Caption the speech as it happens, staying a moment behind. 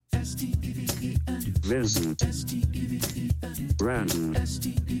Vincent, Brandon,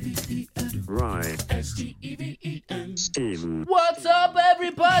 Ry, Steven. What's up,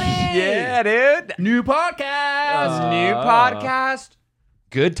 everybody? Yeah, dude. New podcast. New podcast.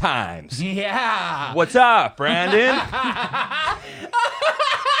 Good times. Yeah. What's up, Brandon?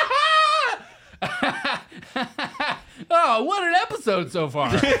 Oh, what an episode so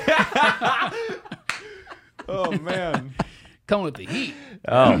far. Oh, man. Coming with the heat.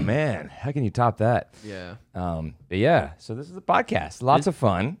 Oh, man. How can you top that? Yeah. But yeah, so this is a podcast. Lots of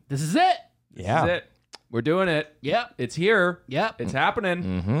fun. This is it. Yeah. That's it. We're doing it. Yep. It's here. Yep. It's happening.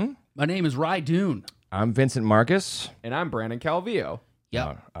 Mm-hmm. My name is Ry Doon. I'm Vincent Marcus. And I'm Brandon Calvillo.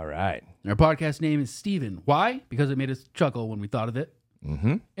 Yep. All right. Our podcast name is Steven. Why? Because it made us chuckle when we thought of it.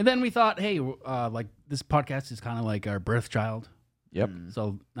 Mm-hmm. And then we thought, hey, like this podcast is kind of like our birth child. Yep.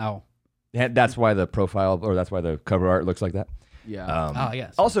 So now, Yeah, that's why the profile, or that's why the cover art looks like that. Yeah.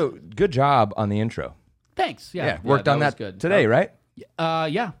 yes. Also, good job on the intro. Thanks. Yeah. Worked that on was that good. today, right?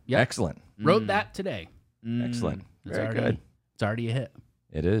 Yeah. Excellent. Wrote that today. Excellent. It's Very already, good. It's already a hit.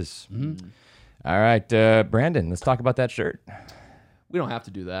 It is. Mm-hmm. All right, Brandon, let's talk about that shirt. We don't have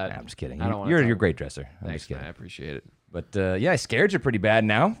to do that. Nah, I'm just kidding. I don't wanna You're talk a great dresser. I'm Thanks, just kidding. man. I appreciate it. But yeah, I scared you pretty bad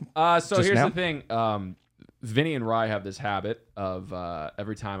now. So Just here's now? the thing. Vinny and Ry have this habit of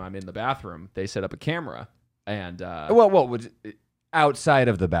every time I'm in the bathroom, they set up a camera. And Well, would outside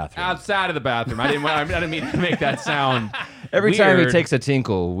of the bathroom. outside of the bathroom, I didn't mean to make that sound. Every time he weird. takes a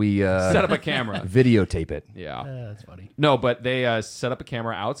tinkle, we Set up a camera. videotape it. Yeah. That's funny. No, but they set up a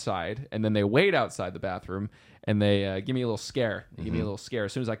camera outside, and then they wait outside the bathroom, and they give me a little scare. They give me a little scare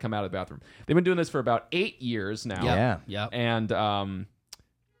as soon as I come out of the bathroom. They've been doing this for about 8 years now. Yeah. Yep. And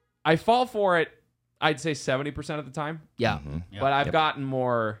I fall for it, I'd say 70% of the time. Yeah. Mm-hmm. But I've gotten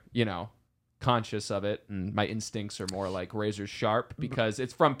more, conscious of it, and my instincts are more like razor sharp because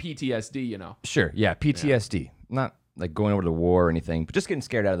it's from PTSD, Sure. Yeah. PTSD. Not like going over to war or anything, but just getting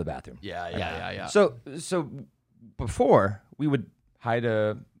scared out of the bathroom. Yeah. So before we would hide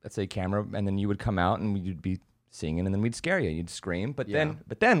a, let's say, camera, and then you would come out and you'd be singing, and then we'd scare you. You'd scream, but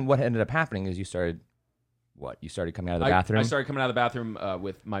then what ended up happening is you started coming out of the bathroom. I started coming out of the bathroom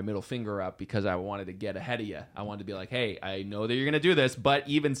with my middle finger up because I wanted to get ahead of you. I wanted to be like, hey, I know that you're going to do this, but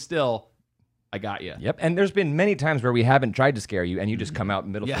even still, I got you. Yep, and there's been many times where we haven't tried to scare you, and you just come out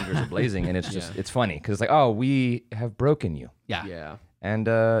middle fingers are blazing, and it's just it's funny because it's like, oh, we have broken you. Yeah. Yeah. And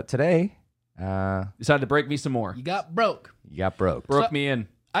today, Decided to break me some more. You got broke. you got broke. Broke me in.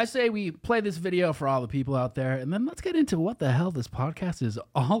 I say we play this video for all the people out there, and then let's get into what the hell this podcast is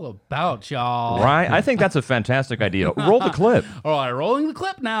all about, y'all. Right? I think that's a fantastic idea. Roll the clip. All right, rolling the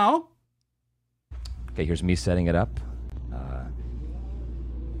clip now. Okay, here's me setting it up.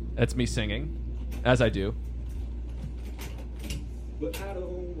 That's me singing, as I do.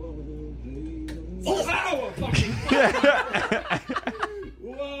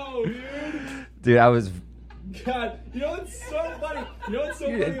 Whoa, dude. Dude, I was. God, you know what's so funny? You know what's so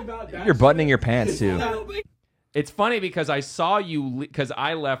funny about that? You're buttoning your pants too. It's funny because I saw you, because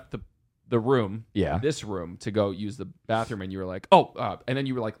I left the room, Yeah. this room, to go use the bathroom, and you were like, oh, and then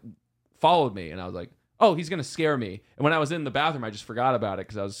you were like, followed me, and I was like, oh, he's going to scare me. And when I was in the bathroom, I just forgot about it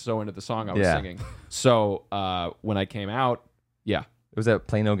because I was so into the song I was Yeah. singing. So when I came out, yeah. Was that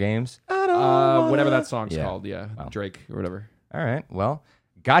Play No Games? Whatever that song's Yeah. called, yeah. Wow. Drake or whatever. All right. Well,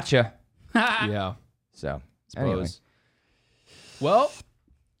 gotcha. Yeah, So, suppose. anyway. Well,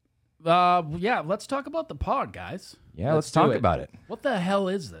 yeah, let's talk about the pod, guys. Yeah, let's Let's do talk it. about it. What the hell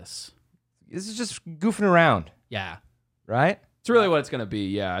is this? This is just goofing around, Yeah. right? It's really what it's going to be,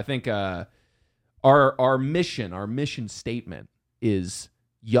 yeah. I think our mission statement is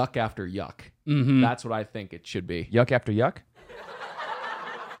yuck after yuck. Mm-hmm. That's what I think it should be. Yuck after yuck.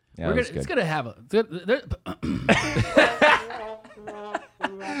 Yeah, It's gonna have a.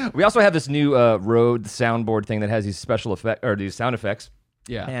 We also have this new Rode soundboard thing that has these special effects or these sound effects,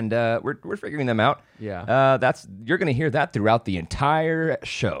 Yeah. and we're figuring them out. Yeah. You're gonna hear that throughout the entire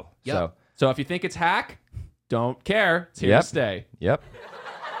show. Yep. So if you think it's hack, don't care. It's here Yep. to stay. Yep.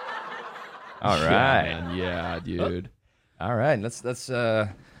 All Yeah, right. man. Yeah, dude. All right. Let's.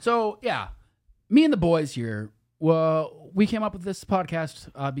 So yeah, me and the boys here. Well, we came up with this podcast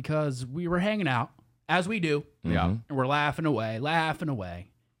because we were hanging out, as we do. Yeah. Mhm. And we're laughing away.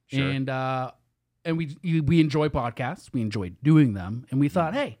 Sure. And we enjoy podcasts. We enjoy doing them. And we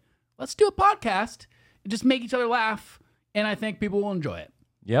thought, hey, let's do a podcast and just make each other laugh. And I think people will enjoy it.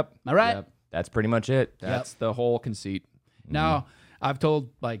 Yep. All right. Yep. That's pretty much it. That's the whole conceit. Now, I've told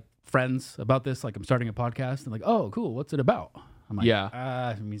like friends about this. Like I'm starting a podcast. And like, oh, cool. What's it about? I'm like, Yeah.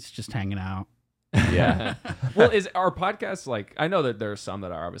 I mean, it's just hanging out. Yeah. Well, is our podcast like? I know that there are some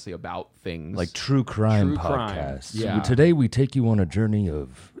that are obviously about things Like true crime True crime, podcasts. yeah. Today we take you on a journey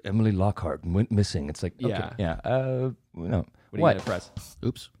of Emily Lockhart went missing. It's like, okay, Yeah. yeah. No. What are you gonna press?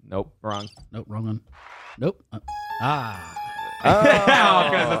 Oops. Nope, wrong. Nope, wrong one. Nope.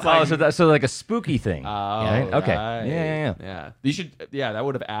 So like a spooky thing. Right? Okay. right. Yeah. You should. Yeah, that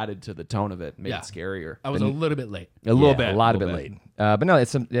would have added to the tone of it, made Yeah. it scarier. I was a little bit late. A little Yeah, bit, a lot of little it late. But no,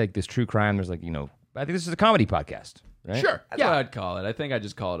 it's some, like this true crime. There's like, I think this is a comedy podcast, right? Sure. That's what I'd call it. I think I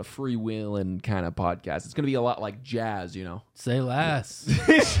just call it a freewheeling kind of podcast. It's going to be a lot like jazz, Say less.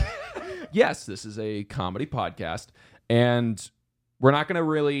 Yes, this is a comedy podcast, and we're not going to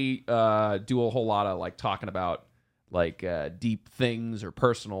really do a whole lot of like talking about like deep things or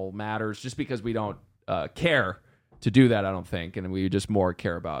personal matters, just because we don't care to do that. I don't think, and we just more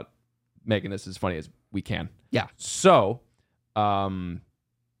care about making this as funny as we can. Yeah. So,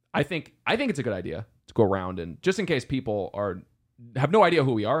 I think it's a good idea to go around and just in case people have no idea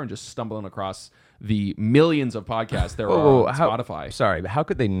who we are and just stumbling across the millions of podcasts there are on Spotify. Sorry, but how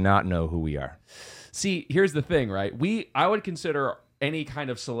could they not know who we are? See, here's the thing, right? I would consider any kind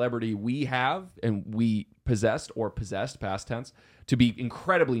of celebrity we have and we possessed past tense to be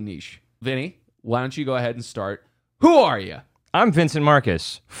incredibly niche. Vinny, why don't you go ahead and start? Who are you? I'm Vincent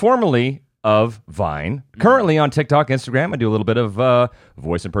Marcus, formerly of Vine. Currently on TikTok, Instagram, I do a little bit of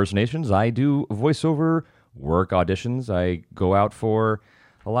voice impersonations. I do voiceover work auditions. I go out for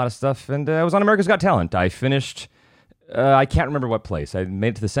a lot of stuff, and I was on America's Got Talent. I finished, I can't remember what place. I made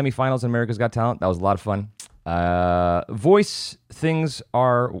it to the semifinals in America's Got Talent. That was a lot of fun. Voice impressions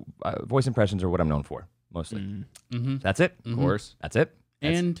are what I'm known for, mostly. Mm-hmm. That's it. Of course. That's it.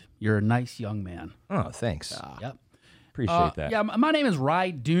 And you're a nice young man. Oh, thanks. Yep. Appreciate that. Yeah, my name is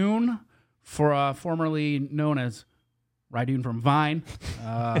Ry Doon, formerly known as Ry Doon from Vine.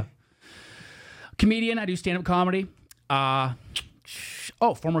 Comedian. I do stand-up comedy.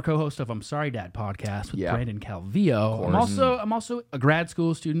 Former co-host of I'm Sorry Dad podcast with Brandon Calvillo. I'm also a grad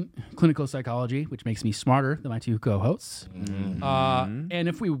school student, clinical psychology, which makes me smarter than my two co-hosts. And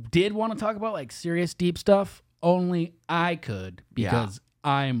if we did want to talk about like serious deep stuff, only I could because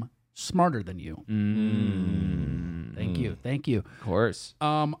I'm smarter than you. Thank you. Of course.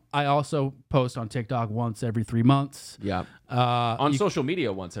 I also post on TikTok once every 3 months. Yeah. On social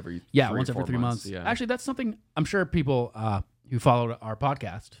media once every 3 months. Yeah. Actually, that's something I'm sure people who follow our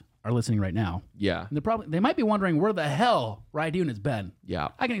podcast are listening right now. Yeah. And they might be wondering where the hell Ry Doon has been. Yeah.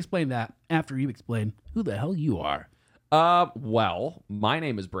 I can explain that after you explain who the hell you are. Well, my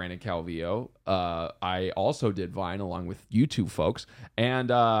name is Brandon Calvillo. I also did Vine along with you two folks. And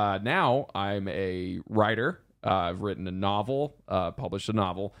now I'm a writer. I've written a novel, published a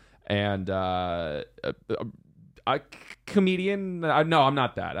novel, and a comedian. No, I'm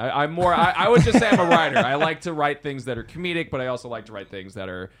not that. I'm more. I would just say I'm a writer. I like to write things that are comedic, but I also like to write things that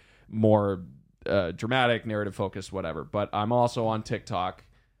are more dramatic, narrative focused, whatever. But I'm also on TikTok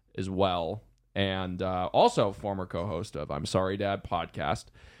as well, and also former co-host of I'm Sorry Dad podcast.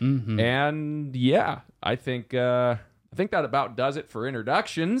 Mm-hmm. And yeah, I think that about does it for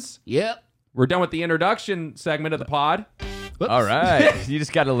introductions. Yep. We're done with the introduction segment of the pod. Whoops. All right. You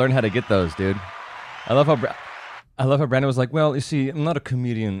just got to learn how to get those, dude. I love how Brandon was like, well, you see, I'm not a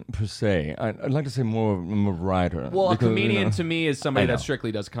comedian per se. I'd like to say more I'm a writer. Well, because, a comedian to me is somebody I know. that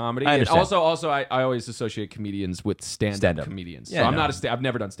strictly does comedy. I And understand. also, I always associate comedians with stand-up comedians. Yeah, so I I'm know. not I've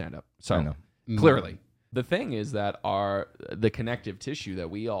never done stand-up. So I know. clearly, the thing is that the connective tissue that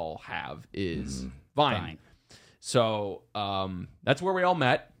we all have is Vine. So that's where we all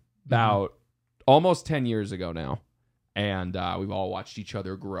met about almost 10 years ago now. And we've all watched each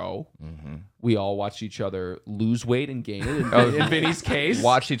other grow. Mm-hmm. We all watched each other lose weight and gain it. In Vinny's case,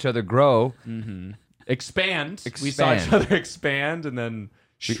 Watch each other grow. expand. We saw each other expand and then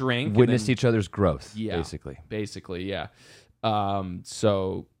shrink. Witnessed and then, each other's growth, Yeah. basically. yeah.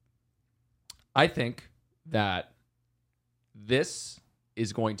 So I think that this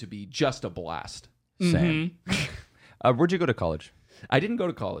is going to be just a blast. Same. Where'd you go to college? I didn't go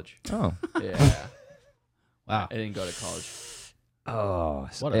to college. Oh. Yeah, Wow. I didn't go to college. Oh.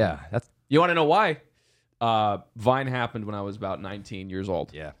 What a- yeah. That's You want to know why? Vine happened when I was about 19 years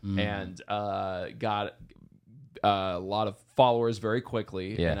old. yeah. And got a lot of followers very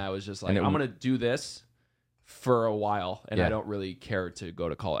quickly. Yeah. And I was just like, And it- I'm going to do this for a while. And Yeah. I don't really care to go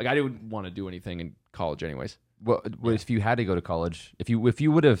to college. Like, I didn't want to do anything in college anyways. Well, if you had to go to college, if you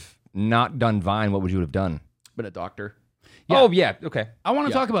would have not done Vine, what would you have done? Been a doctor. Yeah. Oh yeah. Okay. I want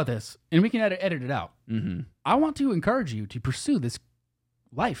to talk about this, and we can edit it out. Mm-hmm. I want to encourage you to pursue this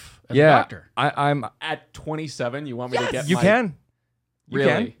life as a Yeah. doctor. I'm. At 27, you want me to get You my... can. You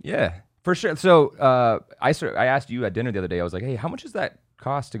Really? can. Yeah. For sure. So I asked you at dinner the other day. I was like, "Hey, how much does that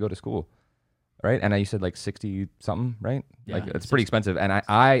cost to go to school?" Right? And you said like 60 something, right? Yeah, like it's pretty expensive. And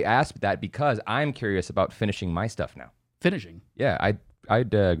I asked that because I'm curious about finishing my stuff now. Finishing. Yeah, I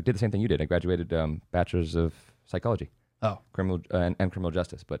did the same thing you did. I graduated bachelor's of psychology. Oh, criminal and criminal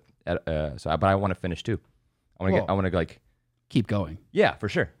justice. But but I want to finish too. I want to like keep going. Yeah, for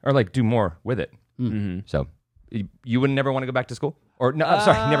sure. Or like do more with it. Mm-hmm. So you would never want to go back to school? Or no, I'm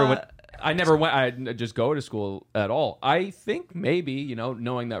sorry, you never went. I never went. I didn't just go to school at all. I think maybe,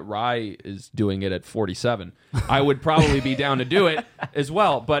 knowing that Ry is doing it at 47, I would probably be down to do it as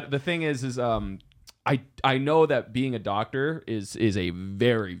well. But the thing is I know that being a doctor is a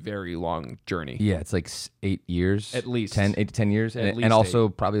very, very long journey. Yeah, it's like 8 years. At least. 8 to 10 years. At least and also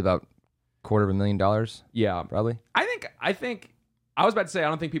probably about $250,000. Yeah. Probably. I think I was about to say I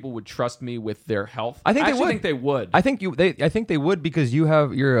don't think people would trust me with their health. I think they actually would. think they would. I think they would because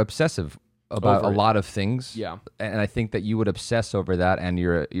you're obsessive about Over a it. lot of things. Yeah. And I think that you would obsess over that, and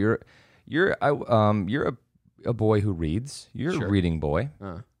you're a boy who reads. You're Sure. a reading boy.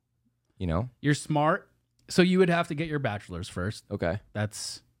 You're smart, so you would have to get your bachelor's first. Okay.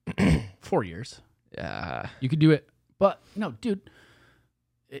 That's 4 years. Yeah. You could do it, but dude,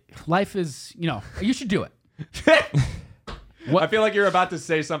 life is you should do it. I feel like you're about to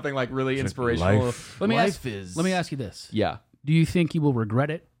say something like really inspirational. Let me ask you this. Yeah. Do you think you will regret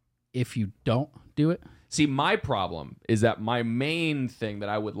it if you don't do it? See, my problem is that my main thing that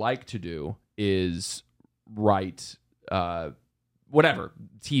I would like to do is write whatever,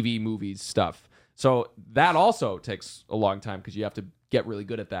 TV, movies, stuff. So that also takes a long time because you have to get really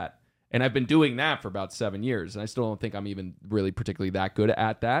good at that. And I've been doing that for about 7 years, and I still don't think I'm even really particularly that good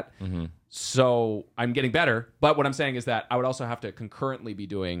at that. Mm-hmm. So I'm getting better. But what I'm saying is that I would also have to concurrently be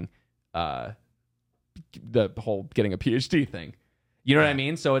doing the whole getting a PhD thing. You know what I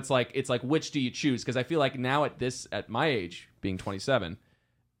mean? So it's like which do you choose? Because I feel like now at my age, being 27,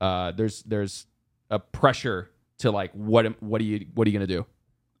 there's a pressure to like what are you gonna do?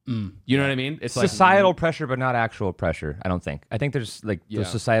 You know what I mean? It's societal pressure, but not actual pressure. I don't think. I think there's like Yeah. the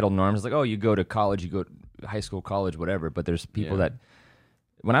societal norms, like you go to college, you go to high school, college, whatever. But there's people that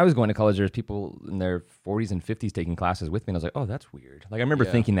when I was going to college, there's people in their 40s and 50s taking classes with me, and I was like, oh, that's weird. Like I remember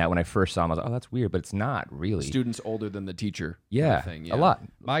thinking that when I first saw them, I was like, oh, that's weird, but it's not really. students older than the teacher. Yeah, thing. a lot.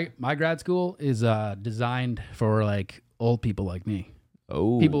 My grad school is designed for like old people like me,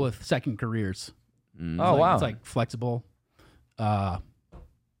 Oh, people with second careers. Oh wow, It's like flexible,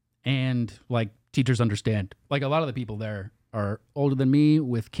 and like teachers understand. Like a lot of the people there are older than me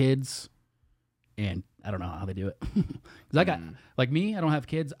with kids, and I don't know how they do it. Because I got like me, I don't have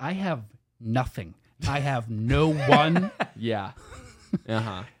kids. I have nothing. I have no one, yeah.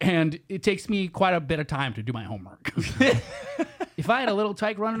 and it takes me quite a bit of time to do my homework. If I had a little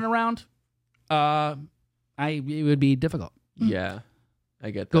tyke running around, it would be difficult. Yeah, I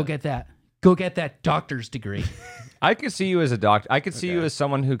get that. Go get that doctor's degree. I could see you as a doctor. I could see you as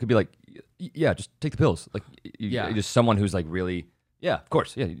someone who could be like, yeah, just take the pills. Like, just someone who's like really, yeah, of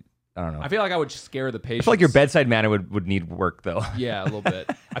course, yeah. I don't know. I feel like I would scare the I patients. feel like your bedside manner would need work though. Yeah, a little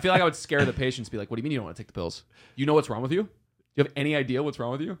bit. I feel like I would scare the patients. Be like, "What do you mean you don't want to take the pills? You know what's wrong with you? Do you have any idea what's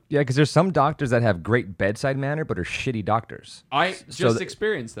wrong with you?" Yeah, because there's some doctors that have great bedside manner but are shitty doctors. I just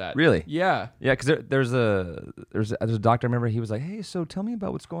experienced that. Really? Yeah. Yeah, because there's a doctor. I remember he was like, "Hey, so tell me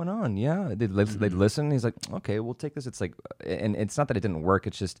about what's going on." Yeah, they'd listen. He's like, "Okay, we'll take this." It's like, and it's not that it didn't work.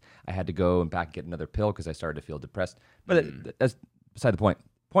 It's just I had to go and back and get another pill because I started to feel depressed. But that's beside the point.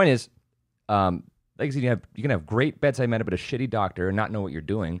 Point is, like I said, you can have great bedside manner but a shitty doctor and not know what you're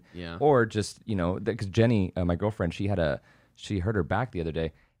doing. Yeah. Or just because Jenny, my girlfriend, she hurt her back the other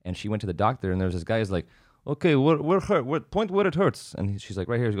day and she went to the doctor and there was this guy who's like, okay, where hurt? Point where it hurts. And she's like,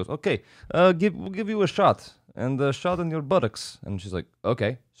 right here. She goes, okay, we'll give you a shot and a shot in your buttocks. And she's like,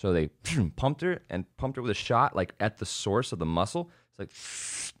 okay. So they pumped her with a shot like at the source of the muscle. It's like,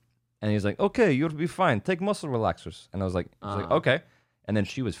 and he's like, okay, you'll be fine. Take muscle relaxers. And I was like, okay. And then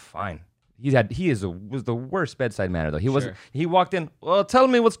she was fine. Was the worst bedside manner though. He walked in. Well, tell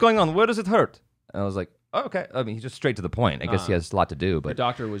me what's going on. Where does it hurt? And I was like, oh, okay. I mean, he's just straight to the point. I guess he has a lot to do. The But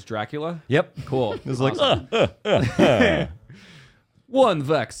doctor was Dracula. yep, Cool. it was like, One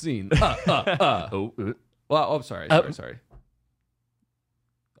vaccine. Well, I'm sorry. Sorry.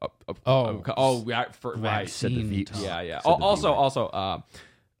 Yeah, right. Vaccine talk. Yeah. Also,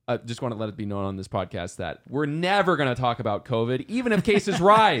 I just want to let it be known on this podcast that we're never going to talk about COVID, even if cases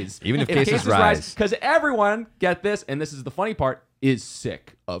rise. Even if cases rise. Because everyone, get this, and this is the funny part, is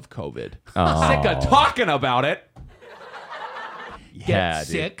sick of COVID. Oh. Sick of talking about it. Get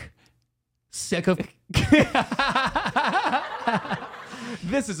sick of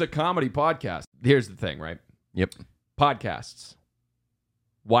This is a comedy podcast. Here's the thing, right? Yep. Podcasts.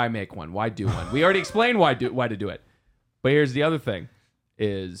 Why make one? Why do one? We already explained why to do it. But here's the other thing: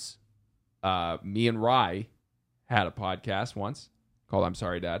 is me and Ry had a podcast once called "I'm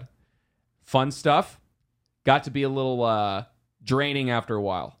Sorry, Dad." Fun stuff. Got to be a little draining after a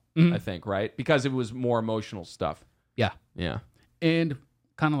while. I think, right? Because it was more emotional stuff. Yeah. Yeah. And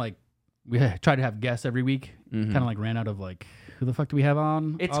kind of like we tried to have guests every week. Kind of like ran out of like, who the fuck do we have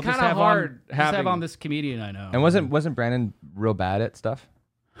on? It's I'll just kinda have hard on, just have having- on this comedian I know. And wasn't Brandon real bad at stuff?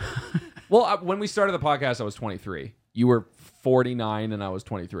 Well, when we started the podcast, I was 23. You were 49 and I was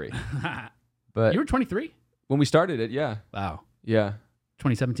 23. But You were 23? When we started it, yeah. Wow. Yeah.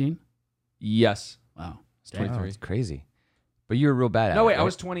 2017? Yes. Wow. It's 23. it's crazy. But you were real bad at it. No, wait, I right?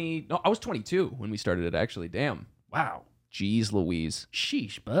 was 20. No, I was 22 when we started it, actually. Damn. Wow. Jeez Louise.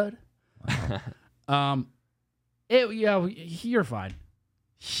 Sheesh, bud. You're fine.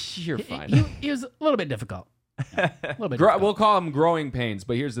 You're fine. He was a little bit difficult. Yeah, a little bit difficult. We'll call them growing pains,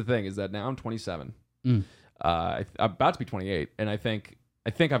 but here's the thing: is that now I'm 27. Mm. I'm about to be 28, and I think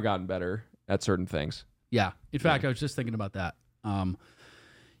I've gotten better at certain things. Yeah. In fact, I was just thinking about that.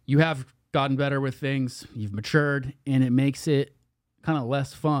 You have gotten better with things. You've matured, and it makes it kind of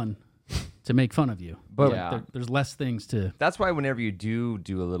less fun to make fun of you. But Yeah. There's less things to. that's why whenever you do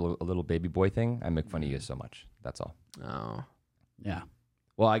a little baby boy thing, I make fun of you so much. That's all. Oh. Yeah.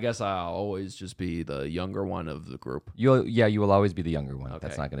 Well, I guess I'll always just be the younger one of the group. You will always be the younger one. Okay.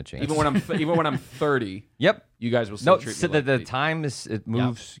 That's not going to change. Even when I'm 30, Yep. you guys will still No, treat so me like the time it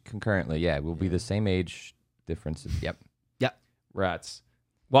moves concurrently. Yeah, we'll be the same age difference. Yep. rats.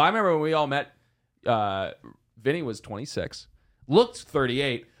 Well, I remember when we all met. Vinny was 26, looked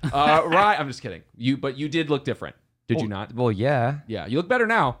 38. Right? I'm just kidding. But you did look different, did you not? Well, yeah. Yeah, you look better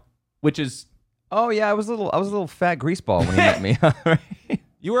now, which is Oh yeah, I was a little fat greaseball when he met me.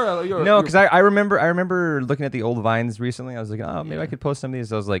 you were No, because I remember looking at the old vines recently. I was like, oh, maybe I could post some of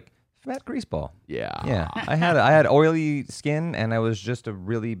these. I was like, fat greaseball. yeah. I had oily skin and I was just a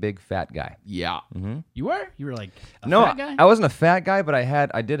really big fat guy. Yeah. You were? You were like a No, fat guy? I wasn't a fat guy, but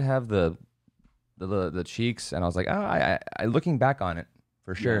I did have the cheeks, and I was like, oh, I looking back on it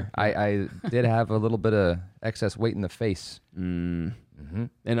for sure, I did have a little bit of excess weight in the face. And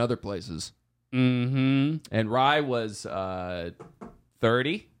other places. Mm-hmm. And Ry was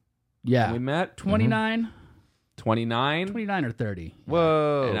 30 Yeah. when we met. 29? 29. 29 or 30.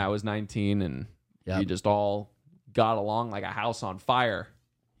 Whoa! And I was 19, and Yep. you just all got along like a house on fire.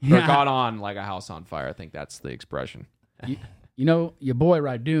 Or Yeah. got on like a house on fire. I think that's the expression. You know, your boy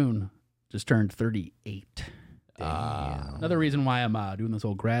Ry Doon just turned 38. Another reason why I'm doing this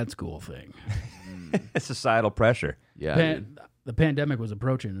whole grad school thing. Societal pressure. Yeah. dude. The pandemic was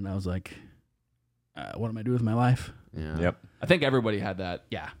approaching, and I was like, what am I doing with my life? Yeah. Yep. I think everybody had that.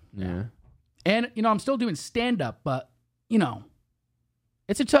 Yeah. Yeah. And, I'm still doing stand-up, but,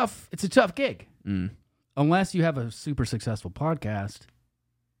 it's a tough gig. Mm. Unless you have a super successful podcast,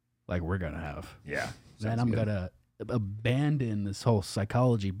 like we're going to have. Yeah. Then I'm going to abandon this whole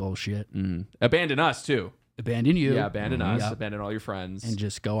psychology bullshit. Mm. Abandon us, too. Abandon you. Yeah, abandon us. Yep. Abandon all your friends. And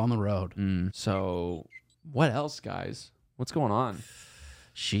just go on the road. So, what else, guys? What's going on?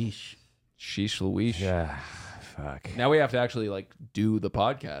 Sheesh. Sheesh Louise. Yeah. Fuck. Now we have to actually, do the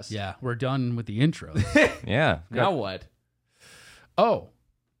podcast. Yeah, we're done with the intro. Yeah. Now what? Oh,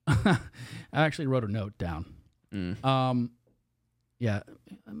 I actually wrote a note down. Yeah,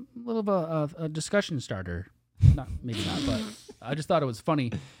 a little of a discussion starter. Maybe not, but I just thought it was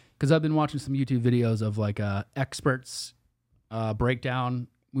funny because I've been watching some YouTube videos of experts breakdown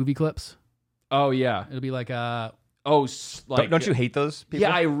movie clips. Oh, yeah. It'll be like Don't you hate those people?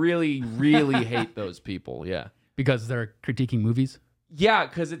 Yeah, I really, really hate those people. Yeah. because they're critiquing movies. Yeah,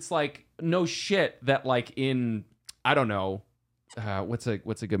 because it's like no shit that in I don't know what's a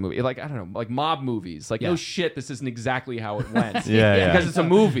good movie, I don't know, mob movies, no shit this isn't exactly how it went. Yeah. Because it's a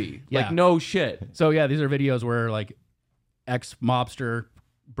movie. Yeah. No shit. So yeah, these are videos where ex mobster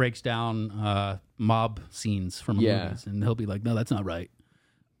breaks down mob scenes from movies, and he'll be like, "No, that's not right."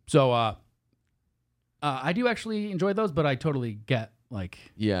 So I do actually enjoy those, but I totally get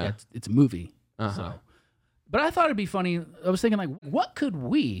it's a movie. Uh-huh. So, but I thought it'd be funny. I was thinking what could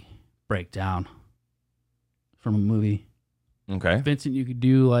we break down from a movie? Okay. Vincent, you could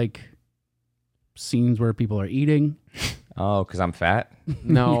do scenes where people are eating. Oh, because I'm fat?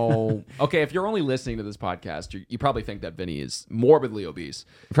 No. Okay, if you're only listening to this podcast, you probably think that Vinny is morbidly obese.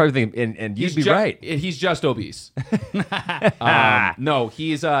 You probably think, and you'd be right. He's just obese. No,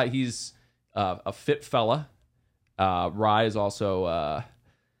 he's a fit fella. Ry is also,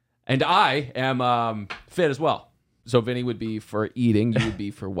 and I am fit as well. So Vinny would be for eating. You would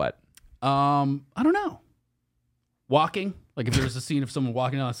be for what? I don't know. Walking. Like if there was a scene of someone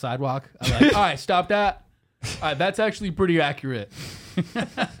walking on a sidewalk, I'm like, all right, stop that. All right, that's actually pretty accurate.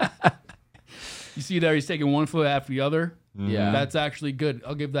 You see there, he's taking one foot after the other. Yeah. That's actually good.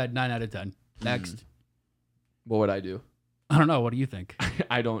 I'll give that 9 out of 10. Next. What would I do? I don't know. What do you think?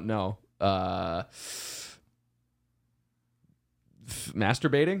 I don't know.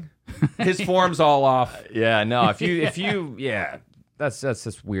 Masturbating? His form's all off. Yeah, no. If you, yeah, that's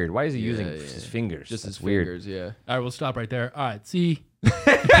just weird. Why is he using his fingers? Just that's his weird. fingers, yeah. All right, we'll stop right there. All right, see.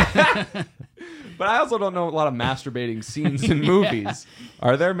 But I also don't know a lot of masturbating scenes in movies.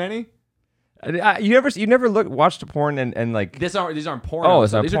 Are there many? You never watched a porn and like These aren't porn. Oh,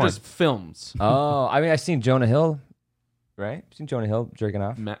 it's not These porn. are just films. Oh, I mean, I've seen Jonah Hill, right? Seen Jonah Hill jerking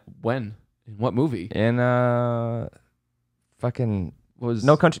off When? In what movie? in fucking Was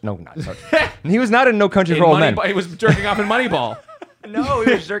No Country. No, not sorry. He was not in No Country for Old Men. He was jerking off in Moneyball. No,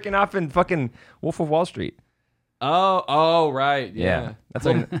 he was jerking off in fucking Wolf of Wall Street. Oh, right. Yeah. That's That's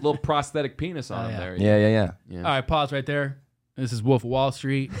a like- little prosthetic penis on him yeah. there. Yeah. All right, pause right there. This is Wolf of Wall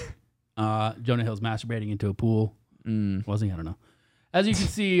Street. Jonah Hill's masturbating into a pool. Was he? I don't know. As you can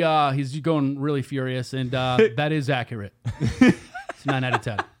see, he's going really furious, and that is accurate. It's 9 out of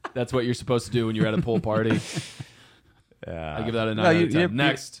 10. That's what you're supposed to do when you're at a pool party. I give that a 9 out of 10.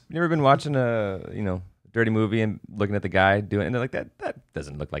 Next. You ever been watching a dirty movie and looking at the guy doing it, and they're like, that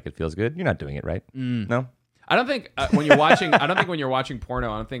doesn't look like it feels good. You're not doing it right. No. I don't think when you're watching. I don't think when you're watching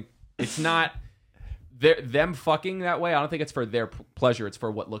porno. I don't think it's not them fucking that way. I don't think it's for their pleasure. It's for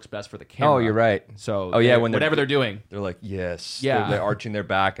what looks best for the camera. Oh, you're right. So when whatever they're doing. they're like, yes. Yeah. They're arching their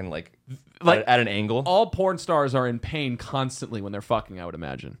back and like Like- at an angle. All porn stars are in pain constantly when they're fucking. I would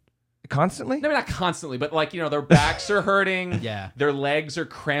imagine. Constantly? No, not constantly, but like their backs are hurting. Yeah. Their legs are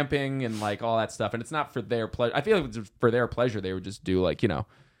cramping and like all that stuff. And it's not for their pleasure. I feel like if it's for their pleasure, they would just do like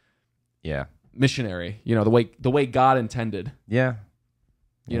Yeah. missionary. The way God intended. Yeah.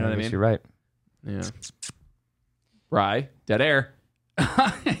 You know what I mean? You're right. Yeah. Ry, dead air.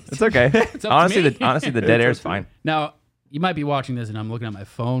 It's okay. up to honestly, me. the dead air is fine. Now, you might be watching this, and I'm looking at my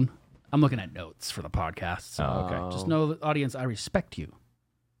phone. I'm looking at notes for the podcast. So Oh, okay. just know, the audience, I respect you.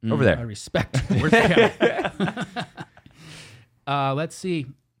 Over I there. respect. Where's the camera? Let's see.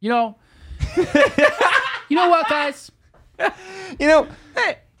 You know what, guys?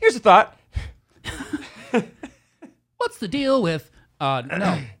 Hey, here's a thought. What's the deal with? No,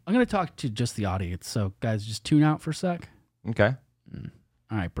 I'm going to talk to just the audience. So, guys, just tune out for a sec. Okay.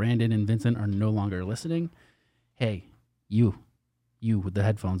 All right, Brandon and Vincent are no longer listening. Hey, you with the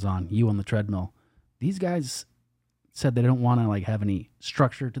headphones on, you on the treadmill. These guys said they don't want to like have any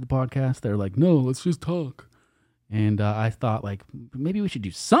structure to the podcast. They're like, no, let's just talk. And I thought like maybe we should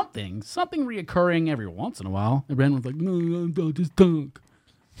do something reoccurring every once in a while. And Brandon was like, no, I'll just talk.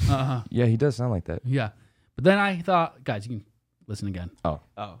 Yeah, he does sound like that. Yeah, but then I thought, guys, you can listen again. Oh.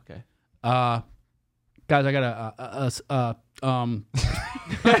 Oh, okay. Guys, I got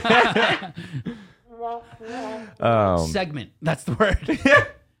a segment. That's the word.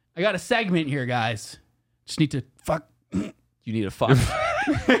 I got a segment here, guys. Just need to fuck. You need a fuck.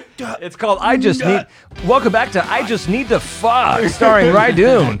 It's called I Just Need... Welcome back to I Just Need to Fuck, starring Ry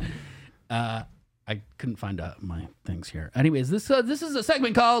Doon. I couldn't find my things here. Anyways, this is a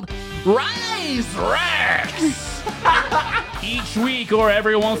segment called Ry's Rex. Each week or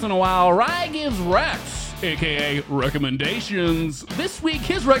every once in a while, Ry gives Rex, aka recommendations. This week,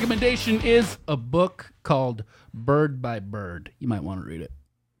 his recommendation is a book called Bird by Bird. You might want to read it.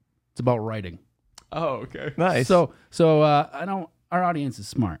 It's about writing. Oh, okay. Nice. So I don't. Our audience is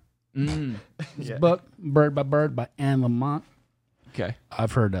smart. This book, Bird by Anne Lamott. Okay.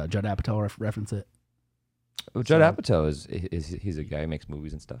 I've heard Judd Apatow reference it. Well, Judd Apatow is he's a guy who makes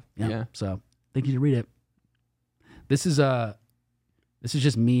movies and stuff. Yeah. So I think you should read it. This is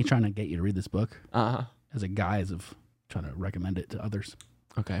just me trying to get you to read this book as a guise of trying to recommend it to others.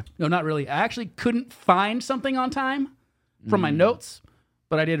 Okay. No, not really. I actually couldn't find something on time from my notes,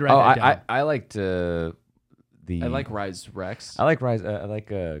 but I did write that down. I liked I like Ry's Rex. I like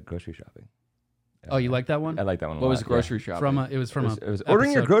grocery shopping. Oh, you like that one? I like that one. What was grocery shopping? It was from It was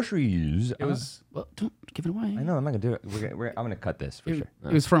ordering your episode- groceries. It was well. Don't give it away. I know. I'm not gonna do it. I'm gonna cut this for sure.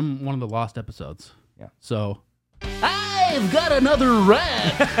 It was from one of the lost episodes. Yeah. So I've got another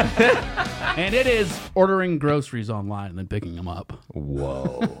rec, and it is ordering groceries online and then picking them up.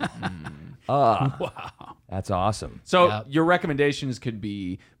 Whoa. Wow. That's awesome. So Yep. your recommendations could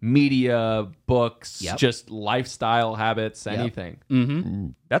be media, books, Yep. just lifestyle habits, anything. Mm-hmm.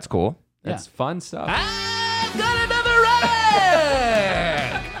 That's cool. That's fun stuff. I've got another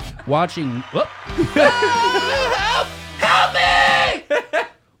rec. Watching. Whoop.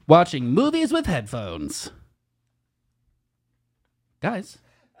 watching movies with headphones. Guys.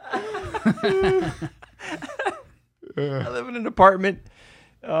 I live in an apartment.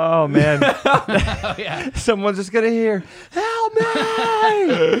 Oh man. Oh, yeah. Someone's just gonna hear, help me.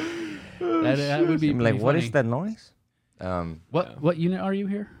 That would be I'm like, pretty what funny. is that noise? What unit are you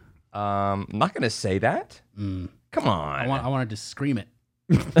here? I'm not gonna say that. Come on. I wanted to scream it.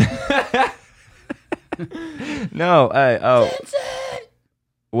 No.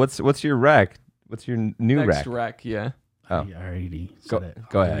 What's your rec? What's your new Next rec? rec, yeah. I already said it.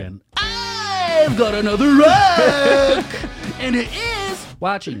 Go ahead. Again. I've got another rec, and it is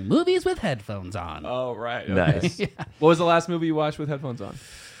watching movies with headphones on. Oh, right. Okay. Nice. What was the last movie you watched with headphones on?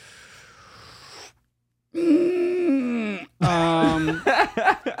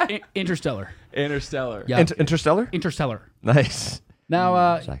 Interstellar. Interstellar. Yeah. Interstellar. Interstellar. Nice. Now,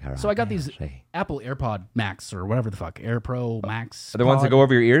 like, so I got these Apple AirPod Max or whatever the fuck, Air Pro Max. Are the ones that Pod. go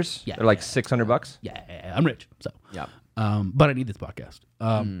over your ears? Yeah. They're like $600. Yeah, I'm rich, so. Yeah. But I need this podcast.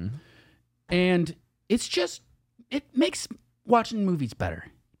 And it's just, it makes watching movies better.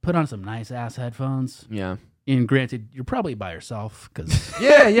 Put on some nice ass headphones. Yeah. And granted, you're probably by yourself because.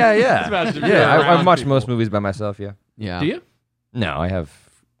 Yeah. Imagine if you're Yeah, around I've watched people. most movies by myself. Yeah. Yeah. Do you? No, I have.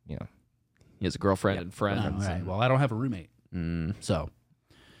 He has a girlfriend and Oh, friends. all right. Well, I don't have a roommate, so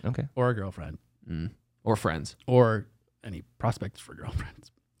Okay. or a girlfriend Or friends. or any prospects for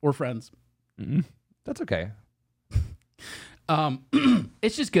girlfriends or friends. That's okay.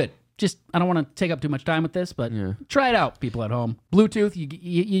 It's just good. Just I don't want to take up too much time with this, but Yeah. try it out, people at home. Bluetooth.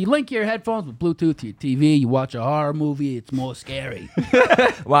 You link your headphones with Bluetooth to your TV. You watch a horror movie. It's more scary.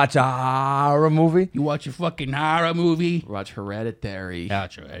 Watch a horror movie. You watch a fucking horror movie. Watch Hereditary.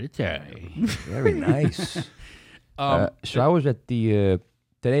 That's Hereditary. Very nice. So I was at the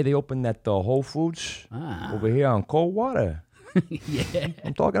today. They opened at the Whole Foods over here on Coldwater. Yeah.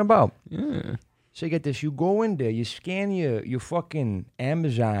 I'm talking about. Yeah. So you get this. You go in there. You scan your fucking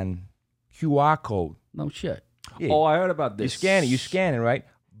Amazon QR code. No shit. Yeah. Oh, I heard about You this. scan it, right?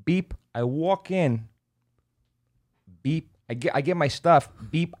 Beep. I walk in. Beep. I get my stuff.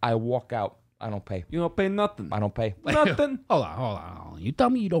 Beep. I walk out. I don't pay. You don't pay nothing. I don't pay. Nothing. Hold on. You tell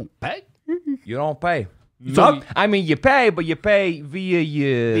me you don't pay? You don't pay. Nothing. I mean, you pay, but you pay via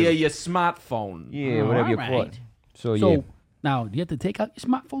your Via your smartphone. yeah, whatever you call it. Alright. So So yeah, now, do you have to take out your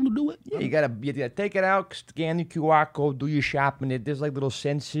smartphone to do it? you gotta take it out, scan the QR code, do your shopping. There's like little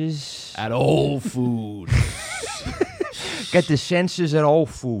sensors. At Whole Foods. Get the sensors at Whole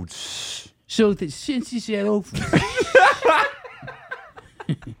Foods. So since you said Whole Foods.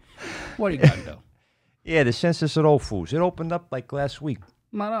 What are you gonna do? Yeah, the sensors at Whole Foods. It opened up like last week.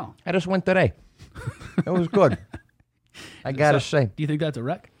 No. I just went today. It was good. I gotta say. Do you think that's a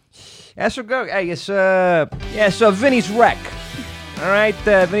wreck? That's a good. Hey, it's Vinny's Rec. All right,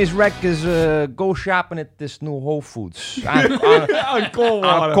 Vinny's Rec is go shopping at this new Whole Foods on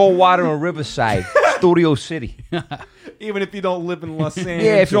Coldwater and Riverside, Studio City. Even if you don't live in Los Angeles.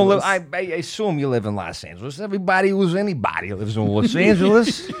 Yeah, if you don't live, I assume you live in Los Angeles. Anybody lives in Los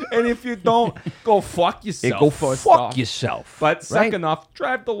Angeles. And if you don't, go fuck yourself. Yeah, go first fuck off. yourself. But second off,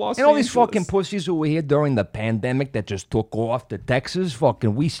 drive to Los And all Angeles. these fucking pussies who were here during the pandemic that just took off to Texas,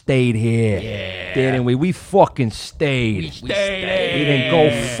 fucking, we stayed here. Yeah. Didn't we? We fucking stayed. We didn't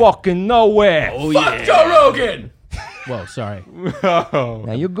go fucking nowhere. Oh, yeah. Joe Rogan! Whoa, sorry.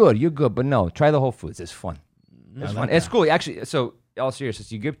 Now, you're good, but no, try the Whole Foods. It's fun. It's fun. It's cool. Actually, so, all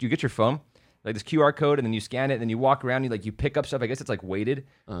seriousness, you get your phone, like this QR code, and then you scan it, and then you walk around, you pick up stuff. I guess it's like weighted.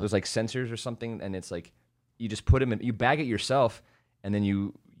 There's like sensors or something, and it's like, you just put them in, you bag it yourself, and then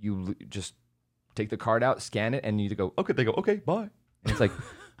you just take the card out, scan it, and you go, okay, they go, okay, bye. And it's like,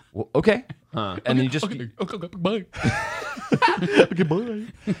 well, okay. And then you just, Okay, bye. okay, bye.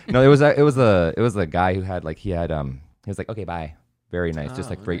 No, it was a guy who had he was like, okay, bye. Very nice, just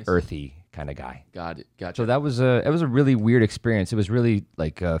like very nice. earthy kind of guy. Got it. Gotcha. So that was it was a really weird experience. It was really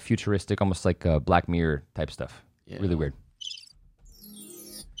like futuristic, almost like Black Mirror type stuff. Yeah. Really weird.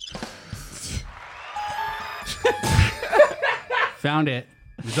 Found it.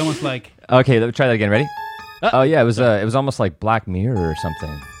 It was almost like Okay, let me try that again. Ready? Oh yeah, it was almost like Black Mirror or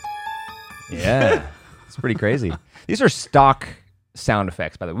something. Yeah, it's pretty crazy. These are stock sound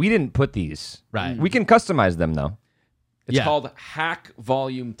effects, by the way. We didn't put these. right. We can customize them though. It's Yeah. called Hack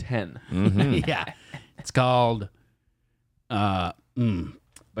Volume 10. Yeah. It's called But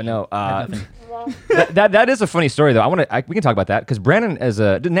no, that is a funny story though. We can talk about that because Brandon is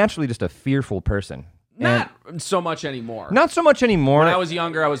naturally just a fearful person. Not so much anymore. Not so much anymore. When I was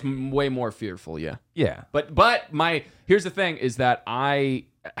younger, I was way more fearful, yeah. Yeah. But here's the thing is that I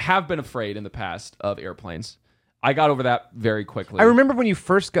have been afraid in the past of airplanes. I got over that very quickly. I remember when you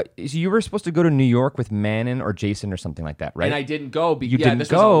first got. So you were supposed to go to New York with Manon or Jason or something like that, right? And I didn't go. You didn't this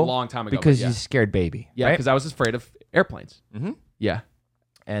go was a long time ago. because you scared baby. Yeah, right? because I was afraid of airplanes. Mm-hmm. Yeah.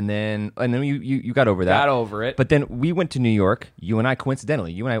 And then you got over that. Got over it. But then we went to New York. You and I went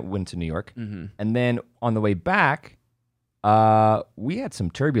to New York. Mm-hmm. And then on the way back, we had some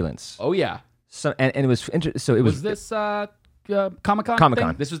turbulence. Oh yeah. So and it was so it Was this Comic-Con?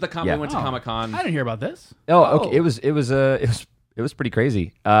 Comic-Con. This was the Yeah. we went to Comic-Con. I didn't hear about this. Oh, okay. It was pretty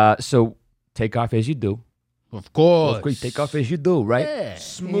crazy. So take off as you do. Of course. Take off as you do, right? Yeah.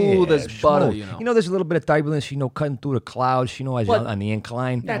 Smooth as butter, smooth. There's a little bit of turbulence, cutting through the clouds, as What? on the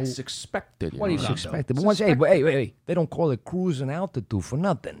incline. That's expected. What do you It's know? expected. But once, hey, they don't call it cruising altitude for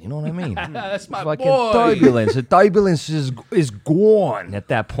nothing. You know what I mean? That's my Fucking boy. turbulence. The turbulence is gone at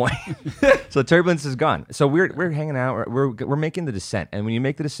that point. So turbulence is gone. So we're hanging out. We're making the descent, and when you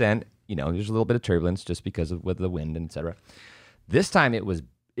make the descent, there's a little bit of turbulence just because with the wind and etc. This time it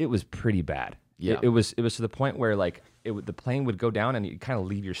was pretty bad. Yeah. It was to the point where like the plane would go down and you kind of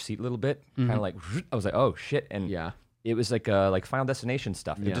leave your seat a little bit, kind of like I was like, oh shit, and Yeah. it was like Final Destination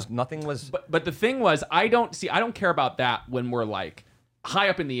stuff. It Yeah. just nothing was. But the thing was, I don't care about that when we're like high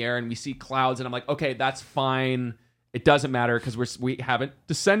up in the air and we see clouds and I'm like, okay, that's fine. It doesn't matter because we haven't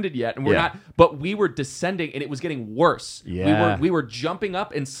descended yet and we're Yeah. not. But we were descending and it was getting worse. Yeah. We were jumping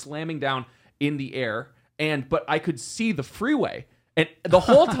up and slamming down in the air but I could see the freeway and the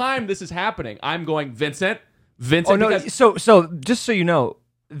whole time this is happening, I'm going, Vincent. Oh no! because- So just so you know,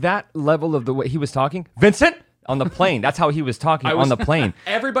 that level of the way he was talking, Vincent, on the plane. That's how he was talking on the plane.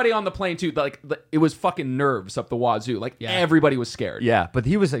 Everybody on the plane too. Like it was fucking nerves up the wazoo. Like everybody was scared. Yeah, but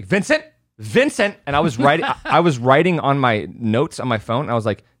he was like Vincent, and I was writing. I was writing on my notes on my phone. I was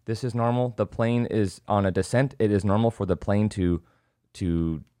like, "This is normal. The plane is on a descent. It is normal for the plane to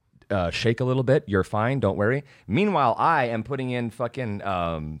shake a little bit. You're fine. Don't worry." Meanwhile, I am putting in fucking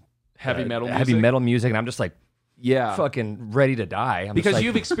Heavy metal music, and I'm just like, Yeah. fucking ready to die. I'm just Because like,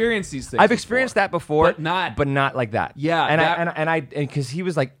 you've experienced these things. I've experienced that before, But not like that. Yeah, and because he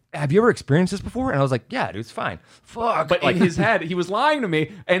was like, "Have you ever experienced this before?" And I was like, "Yeah, dude, it's fine." Fuck. But like, in his head, he was lying to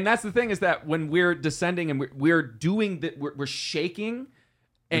me. And that's the thing is that when we're descending and we're doing that, we're shaking,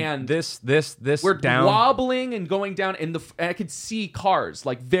 and this we're down. wobbling and going down. And I could see cars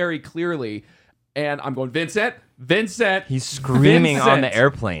like very clearly. And I'm going, Vincent. He's screaming on the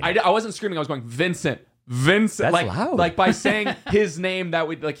airplane. I wasn't screaming. I was going, Vincent. That's like, loud. Like by saying his name, that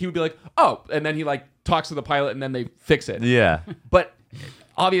would like he would be like, oh, and then he like talks to the pilot, and then they fix it. Yeah. But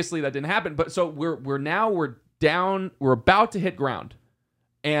obviously that didn't happen. But so we're down. We're about to hit ground,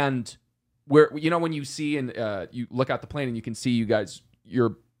 and we're when you see and you look out the plane and you can see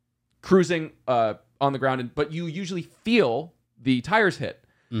you're cruising on the ground, but you usually feel the tires hit.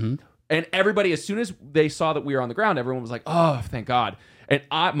 Mm-hmm. And everybody, as soon as they saw that we were on the ground, everyone was like, "Oh, thank God!" And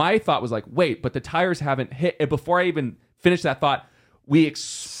my thought was like, "Wait, but the tires haven't hit." And before I even finished that thought, we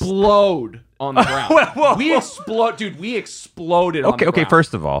explode on the ground. Whoa. We explode, dude. We exploded. On the Okay. ground.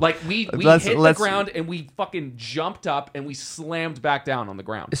 First of all, Like we hit the ground and we fucking jumped up and we slammed back down on the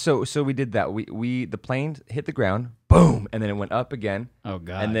ground. So we did that. The plane hit the ground, boom, and then it went up again. Oh,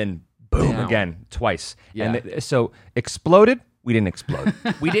 God. And then boom Down. again, twice. Yeah. And so exploded. We didn't explode.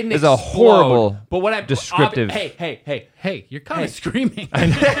 We didn't. It's explode, a horrible, but what I descriptive. Hey, You're kind of screaming.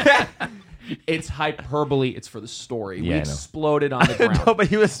 it's hyperbole. It's for the story. We Yeah, I know. exploded on the ground. No, but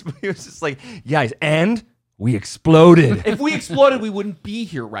he was just like, guys, and we exploded. If we exploded, we wouldn't be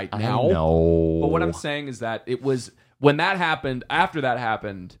here right now. No. But what I'm saying is that it was when that happened. After that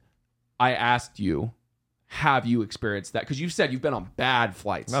happened, I asked you, "Have you experienced that?" Because you said you've been on bad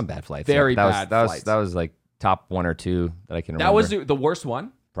flights. Not bad flights. Very yeah. bad flights. flights. That was like top one or two that I can remember. That was the worst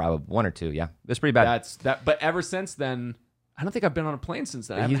one. probably one or two. Yeah, it was pretty bad. That's that. But ever since then, I don't think I've been on a plane since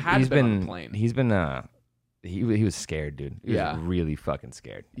then. I haven't been on a plane. He's been he was scared, dude. He Yeah. was really fucking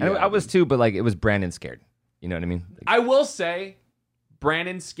scared. Yeah, I was too, but like it was Brandon scared. You know what I mean? Like, I will say,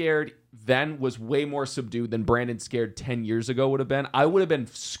 Brandon scared then was way more subdued than Brandon scared 10 years ago would have been. I would have been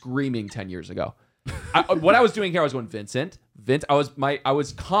screaming 10 years ago. What I was doing here, I was going, Vincent. I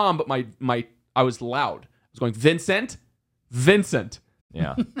was calm, but I was loud. I was going, Vincent.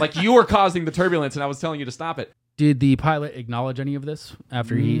 yeah. Like you were causing the turbulence, and I was telling you to stop it. Did the pilot acknowledge any of this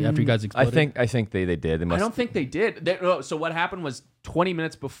after you guys exploded? I think they did. They I must. don't think they did. So what happened was 20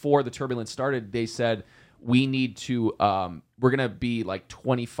 minutes before the turbulence started, they said we need to. We're gonna be like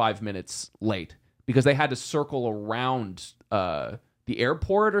 25 minutes late because they had to circle around the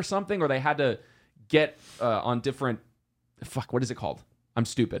airport or something, or they had to get on different. Fuck, what is it called? I'm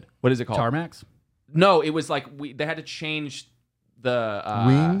stupid. What is it called? Tarmacs? No, it was like they had to change the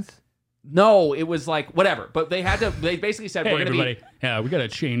Wings. No, it was like whatever. But they had to. They basically said Hey, we're gonna everybody. Yeah, we got to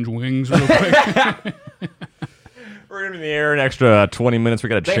change wings real quick. We're gonna be in the air an extra 20 minutes. We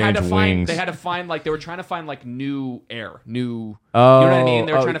gotta They change had to wings. find. They had to find like they were trying to find like new air, new. You know what I mean?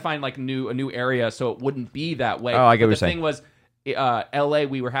 They were trying to find like a new area so it wouldn't be that way. Oh, I get what But you're the saying. thing was, L.A.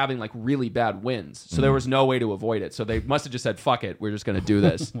 we were having like really bad winds, so there was no way to avoid it. So they must have just said, "Fuck it, we're just gonna do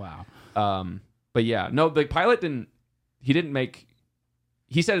this." Wow. But yeah, no, the pilot didn't. He didn't make.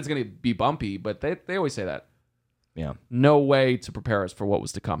 He said it's gonna be bumpy, but they always say that. Yeah. No way to prepare us for what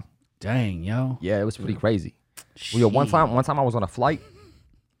was to come. Dang, yo. Yeah, it was pretty crazy. Well, one time I was on a flight,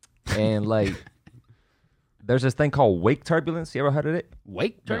 and like, there's this thing called wake turbulence. You ever heard of it?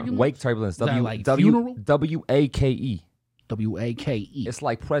 Wake turbulence? Wake turbulence. Is that like funeral? W-A-K-E. W-A-K-E. It's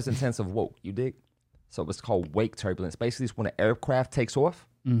like present tense of woke. You dig? So it's called wake turbulence. Basically, it's when an aircraft takes off,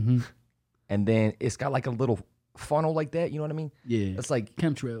 and then it's got like a little funnel like that. You know what I mean? Yeah. It's like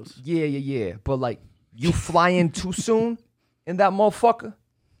Chemtrails. yeah. But like, you fly in too soon in that motherfucker,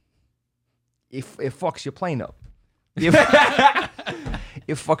 it fucks your plane up. It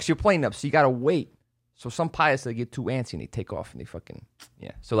fucks your plane up. So you gotta wait. So some pilots, they get too antsy and they take off and they fucking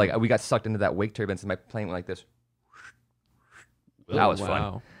So like we got sucked into that wake turbulence and my plane went like this. That was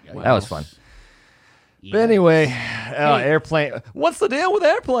fun. That was fun. Yeah. But anyway, airplane. What's the deal with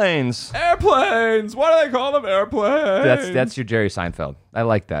airplanes? Airplanes. Why do they call them airplanes? That's your Jerry Seinfeld. I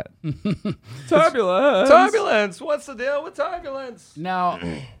like that. turbulence. Turbulence. What's the deal with turbulence? Now,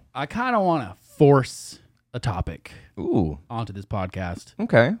 I kind of want to force a topic Ooh. onto this podcast.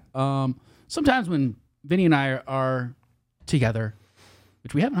 Okay. Sometimes when Vinny and I are together,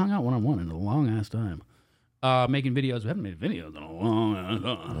 which we haven't hung out one-on-one in a long-ass time, making videos. We haven't made videos in a long-ass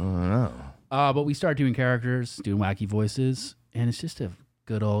time. But we start doing characters, doing wacky voices, and it's just a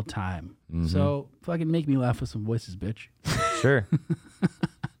good old time. So fucking make me laugh with some voices, bitch. Sure.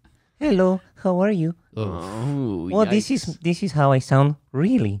 Hello, how are you? Oh, Well, this is how I sound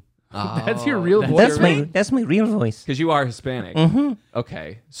really. That's your real voice. That's my real voice. because you are Hispanic.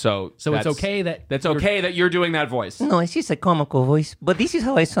 Okay, so So it's okay that that's okay that you're doing that voice. No, it's just a comical voice, but this is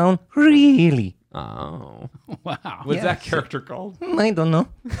how I sound really. Oh, Wow. what's Yeah. that character called? I don't know.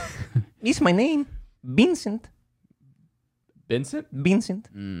 It's my name, Vincent. Vincent. Vincent.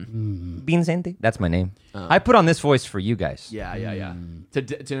 Vincente. That's my name. I put on this voice for you guys. Yeah.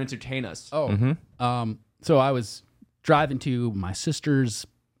 To entertain us. Oh. So I was driving to my sister's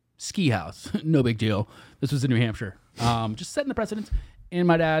ski house. No big deal. This was in New Hampshire. Just setting the precedence. In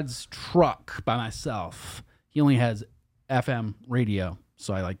my dad's truck by myself. He only has FM radio.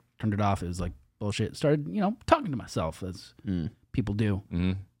 So I turned it off. It was bullshit. Started, talking to myself as people do.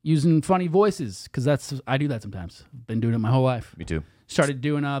 Using funny voices, because I do that sometimes. Been doing it my whole life. Me too. Started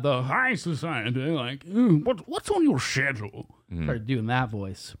doing the high society, what's on your schedule? Started doing that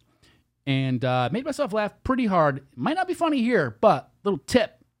voice. And made myself laugh pretty hard. Might not be funny here, but little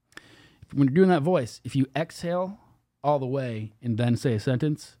tip. When you're doing that voice, if you exhale all the way and then say a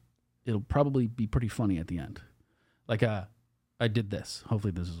sentence, it'll probably be pretty funny at the end. I did this.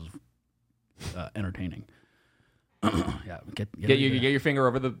 Hopefully this is entertaining. Yeah, get your finger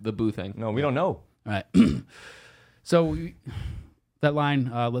over the boo thing. No, we don't know. All right. So that line,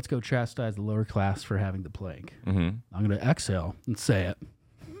 let's go chastise the lower class for having the plague. I'm going to exhale and say it.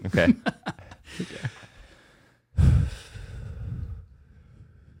 Okay.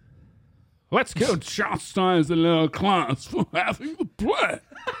 Let's go chastise the lower class for having the plague.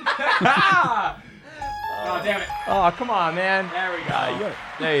 Oh damn it! Oh, come on, man. There we go.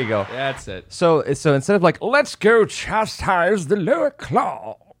 There you go. That's it. So instead of let's go chastise the lower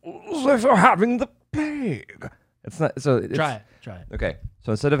class for having the plague. It's not. So it's, Try it. Okay.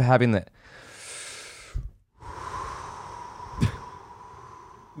 So instead of having the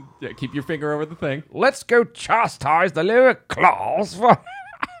Yeah, keep your finger over the thing. let's go chastise the lower class for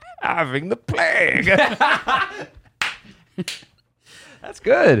having the plague. That's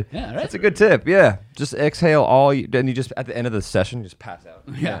good. Yeah, right? That's a good tip. Yeah. Just exhale all you, then you just at the end of the session just pass out.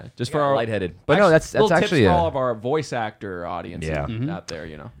 Yeah, just for our lightheaded. But no, that's little actually tips for all of our voice actor audience out there.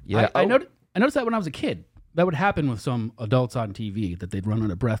 yeah. I noticed that when I was a kid. That would happen with some adults on TV, that they'd run out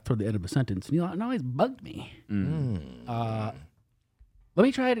of breath toward the end of a sentence. And it always bugged me. Let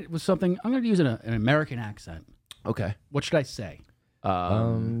me try it with something. I'm going to use an American accent. Okay. What should I say?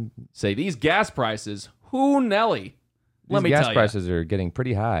 Say these gas prices. Who Nelly? Let me gas tell prices are getting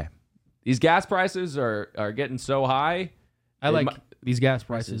pretty high. These gas prices are getting so high. I like these gas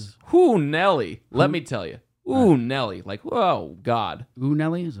prices. Who Nelly? Let me tell you. Ooh Nelly. Like whoa God. Ooh,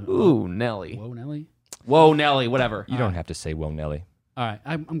 Nelly? Is it, Ooh Nelly. Whoa, Nelly? Whoa Nelly. Whatever. You don't have to say "Whoa, Nelly." All right,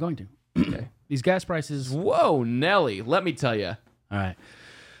 I'm going to. These gas prices. Whoa Nelly. Let me tell you. All right.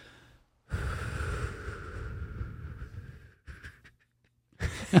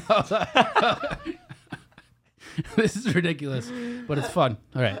 This is ridiculous, but it's fun.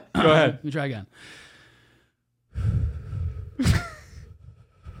 All right. Go ahead. Let me try again.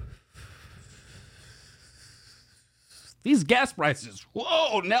 These gas prices.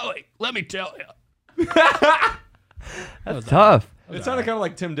 Whoa, Nelly, let me tell you. That's tough. It sounded kind of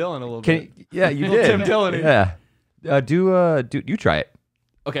like Tim Dillon a little bit. Yeah, you Little did. Tim Dillon. Yeah. Do you try it?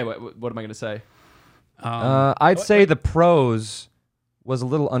 Okay, what am I going to say? I'd say the pros was a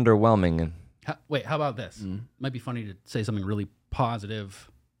little underwhelming. Wait, how about this? Might be funny to say something really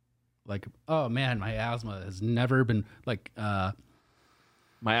positive. Like, oh man, my asthma has never been like. My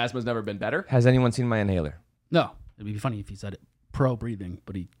asthma's never been better. Has anyone seen my inhaler? No, it'd be funny if he said it. Pro breathing,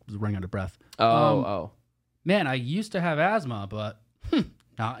 but he was running out of breath. Oh. Man, I used to have asthma, but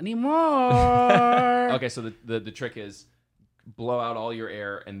not anymore. Okay, so the trick is blow out all your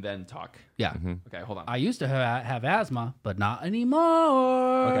air and then talk. Yeah. Okay, hold on. I used to have asthma, but not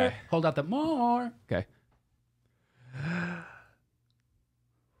anymore. Okay. Hold out the more. Okay.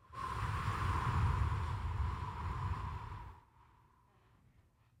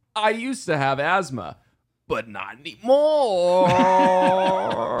 I used to have asthma, but not anymore.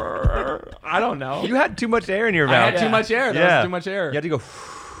 I don't know. You had too much air in your I mouth. had too much air. That was too much air. You had to go.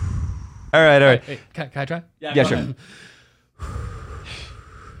 All right. Hey, can I try? Yeah, go sure. ahead.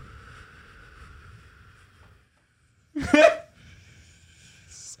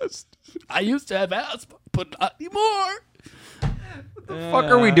 I used to have asthma, but not anymore. What the fuck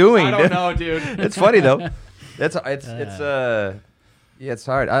are we doing? I don't know, dude. It's funny though. It's hard.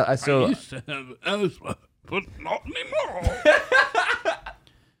 I used to have asthma, but not anymore.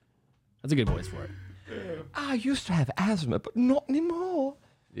 That's a good voice for it. I used to have asthma, but not anymore.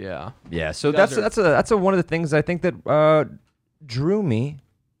 Yeah. Yeah, so guys that's one of the things I think that drew me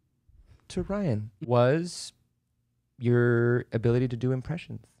to Ryan was your ability to do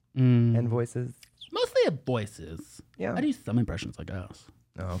impressions and voices. Mostly of voices. Yeah. I do some impressions, I guess.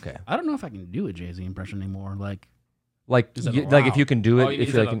 Oh, okay. I don't know if I can do a Jay-Z impression anymore. Like, Like, Is it like if allowed? you can do it, Oh, you mean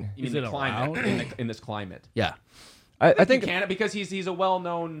if you is like, it you Is mean it the climate allowed? in this climate? yeah. I think you can because he's a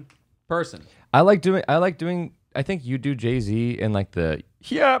well-known person. I like doing. I think you do Jay-Z and like the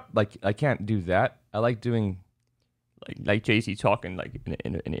like I can't do that. I like doing like Jay-Z talking like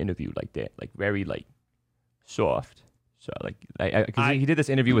in an interview like that, like very like soft. So like because he did this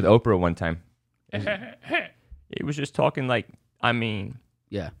interview with Oprah one time. It was just talking like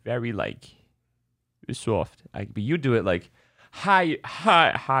Yeah. very like it was soft. But you do it like higher.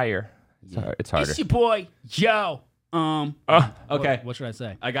 It's harder. It's your boy, Joe. Okay. What should I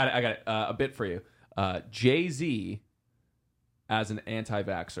say? I got it. A bit for you. Jay-Z as an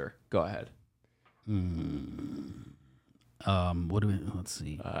anti-vaxxer. Go ahead. What do we? Let's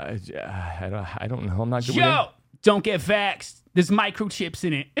see. I don't know. I'm not good with it. Yo, don't get vaxxed. There's microchips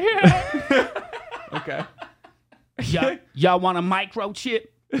in it. Okay. Y'all want a microchip?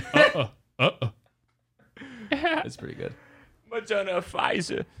 That's pretty good. Moderna,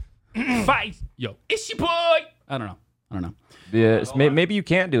 Pfizer. Fight. Yo, it's your boy. I don't know. Yeah, maybe you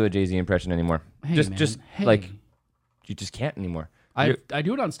can't do a Jay-Z impression anymore. Hey, just man. Hey. like you just can't anymore. I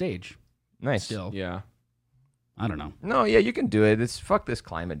do it on stage Nice. still. Yeah. I don't know. No, yeah, you can do it. It's fuck this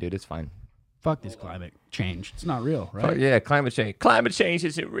climate, dude. It's fine. Fuck this climate change. It's not real, right? Fuck, yeah, climate change. Climate change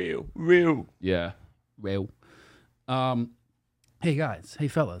isn't real. Real. Yeah. Well, hey guys, hey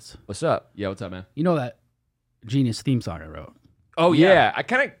fellas, What's up? Yeah. What's up, man? you know that genius theme song I wrote? Oh yeah. I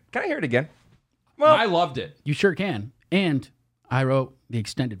can I hear it again? Well, I loved it. You sure can. And I wrote the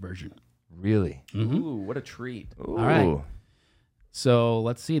extended version. really. Ooh, what a treat. Ooh. All right. So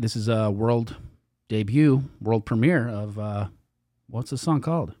let's see. This is a world premiere of what's the song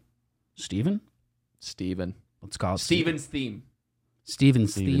called? Steven? Let's call it Steven's theme.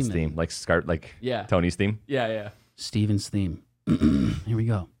 Steven's Steven's theme. theme, like Scar, like Yeah. Tony's theme. Yeah. Steven's theme. Here we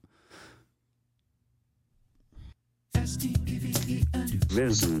go.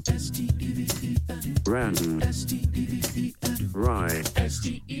 Vincent, Brandon, Ry,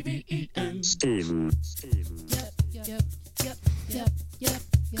 Steven. Yep.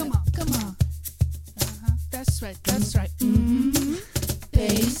 Come on. That's right.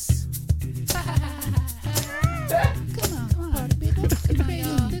 Bass. Come on. Party people. Come on,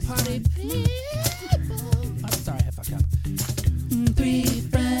 y'all. Party people. I'm sorry, I fucked up. 3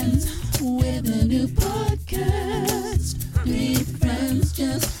 friends with a new podcast. 3 friends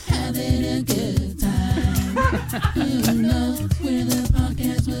just having a good time. Who knows where the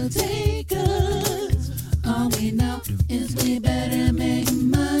podcast will take us? All we know is we better make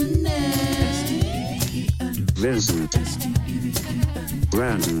money. Vincent,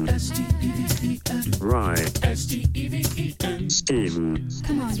 Brandon, Ry. Steven.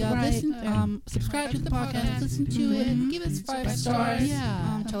 Come on, y'all. Listen, subscribe to the podcast. Listen to it. Give us 5 stars.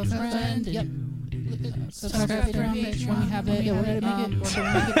 Yeah. Tell a friend. Yep. Subscribe to our page when we have it. Yeah, we're gonna make it. We're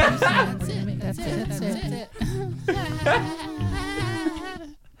gonna make it pretty soon. That's it.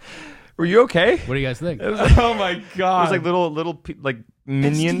 Were you okay? What do you guys think? Oh my god. It was like little like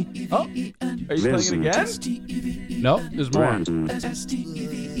minion. Oh, Are you playing it again? no, there's more. Brandon.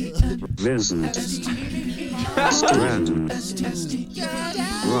 Vincent. Brandon.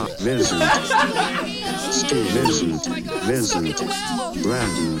 Vincent. Steve. Vincent.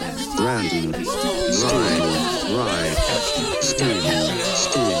 Brandon. Ry.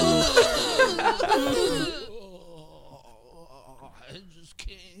 Steven.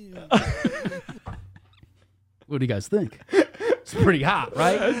 What do you guys think? It's pretty hot,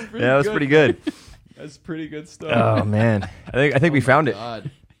 right? Yeah, that was pretty good. That's pretty good stuff. Oh man, I think we found it.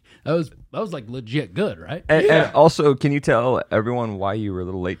 God. That was like legit good, right? And also, can you tell everyone why you were a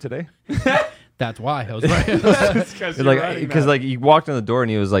little late today? That's why I was right. Because like you walked in the door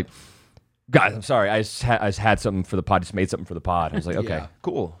and he was like, "Guys, I'm sorry, I just had something for the pod. Just made something for the pod." I was like, "Okay, Yeah.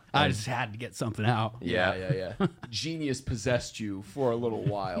 cool." I just had to get something out. Yeah. Genius possessed you for a little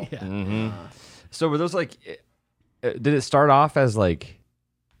while. Yeah. So were those like? Did it start off as like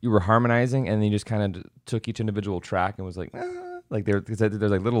you were harmonizing and then you just kind of took each individual track and was like, like there's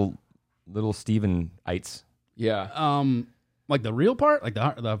like little Steven-ites. Yeah. Like the real part, like the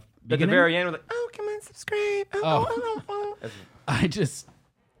At the beginning? very end, we're like, "Oh, come on, subscribe." Oh. I just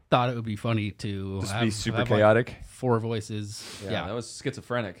thought it would be funny to Just have, be super have, chaotic. Like 4 voices. Yeah, that was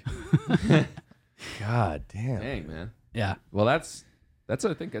schizophrenic. God damn. Dang, man. Yeah. Well, that's I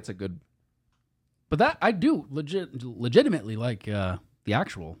think that's a good. But that I do legitimately like the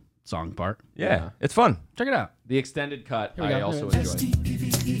actual song part. Yeah, it's fun. Check it out. The extended cut, Here we I go. also Here enjoy.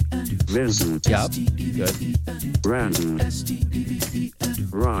 Vincent. Yep. Good. Brandon.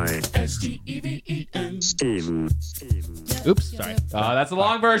 Ry. Steven. Oops. Sorry. That's the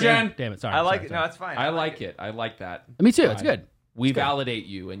long version. Damn it. Sorry. I like sorry, it. No, sorry. it's fine. I like it. I like that. Me too. It's good. We validate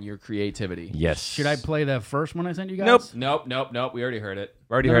you and your creativity. Yes. Should I play the first one I sent you guys? Nope. Nope. We already heard it.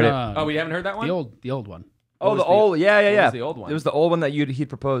 Already heard it. Oh, we haven't heard that one? The old one. Oh, was the the- old. Yeah. what was the old one? It was the old one that he'd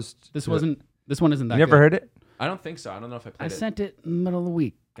proposed. This one isn't that You never good. heard it? I don't think so. I don't know if I I played it. sent it in the middle of the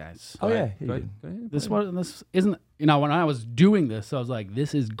week, guys. Oh yeah. Go ahead. This isn't, when I was doing this, I was like,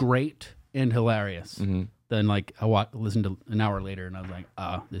 this is great and hilarious. Mm-hmm. Then like I listened to an hour later and I was like,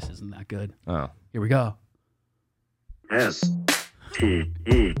 this isn't that good. Oh. Here we go.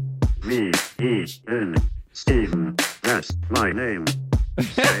 Steven. Steven. That's my name.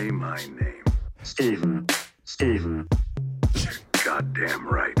 Say my name. Steven. Goddamn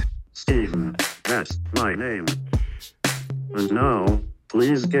right. Steven. That's my name. And now,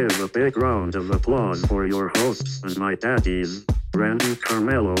 please give a big round of applause for your hosts and my daddies, Brandon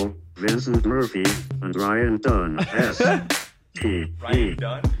Carmelo, Vincent Murphy, and Ry Doon.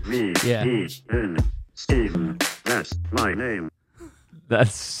 S-T-E-V-E-N. Steven. That's my name.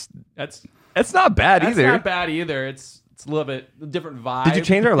 That's That's not bad that's either. not bad either. It's a little bit different vibe. Did you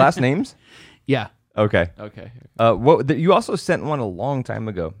change our last names? Yeah. Okay. Okay. You also sent one a long time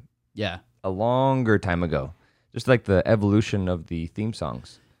ago. Yeah. A longer time ago. Just like the evolution of the theme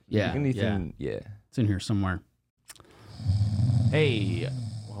songs. Yeah. Anything, Yeah. yeah. It's in here somewhere. Hey,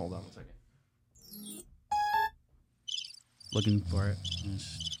 hold on a second. Looking for it.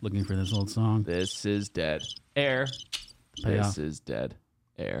 Just looking for this old song. This is dead air. Pay This off. is dead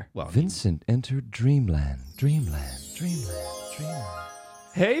air. Well, Vincent entered Dreamland.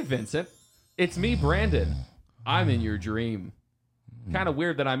 Hey, Vincent. It's me, Brandon. I'm in your dream. Kind of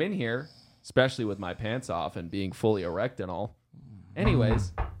weird that I'm in here, especially with my pants off and being fully erect and all.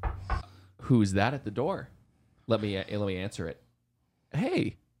 Anyways, who's that at the door? Let me answer it.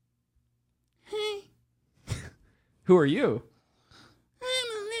 Hey. Hey, Who are you?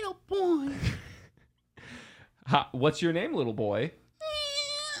 I'm a little boy. What's your name, little boy?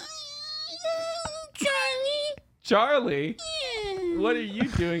 Charlie. Charlie. Yeah. What are you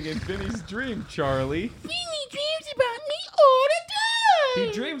doing in Vinny's dream, Charlie? Vinny dreams about me all the time.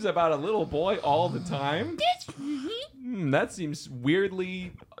 He dreams about a little boy all the time. That's right.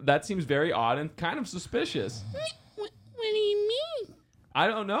 That seems very odd and kind of suspicious. What do you mean? I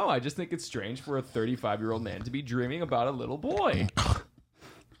don't know. I just think it's strange for a 35-year-old man to be dreaming about a little boy. I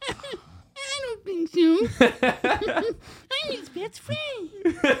don't think so. I'm his best friend.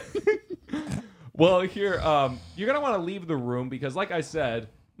 Well, here, you're going to want to leave the room because, like I said,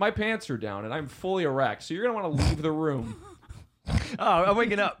 my pants are down and I'm fully erect. So you're going to want to leave the room. Oh, I'm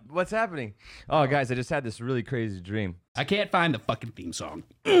waking up. What's happening? Oh, guys, I just had this really crazy dream. I can't find the fucking theme song.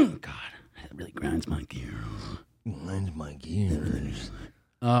 God. It really grinds my gears. Grinds my gears.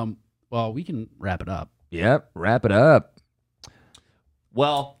 Well, we can wrap it up. Yep, wrap it up.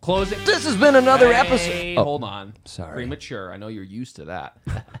 Well, closing. This has been another Hey, episode. Oh, hold on. sorry. Premature. I know you're used to that.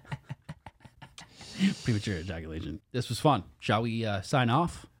 Premature ejaculation. This was fun. Shall we sign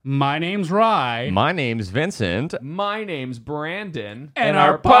off? My name's Ry. My name's Vincent. My name's Brandon. And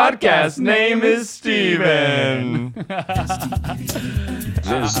our podcast name is Steven.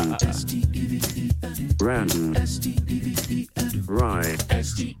 Vincent, Brandon, Ry,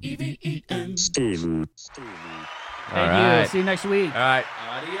 Steven. Thank you. See you next week. All right.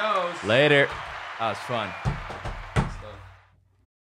 Adios. Later. That was fun.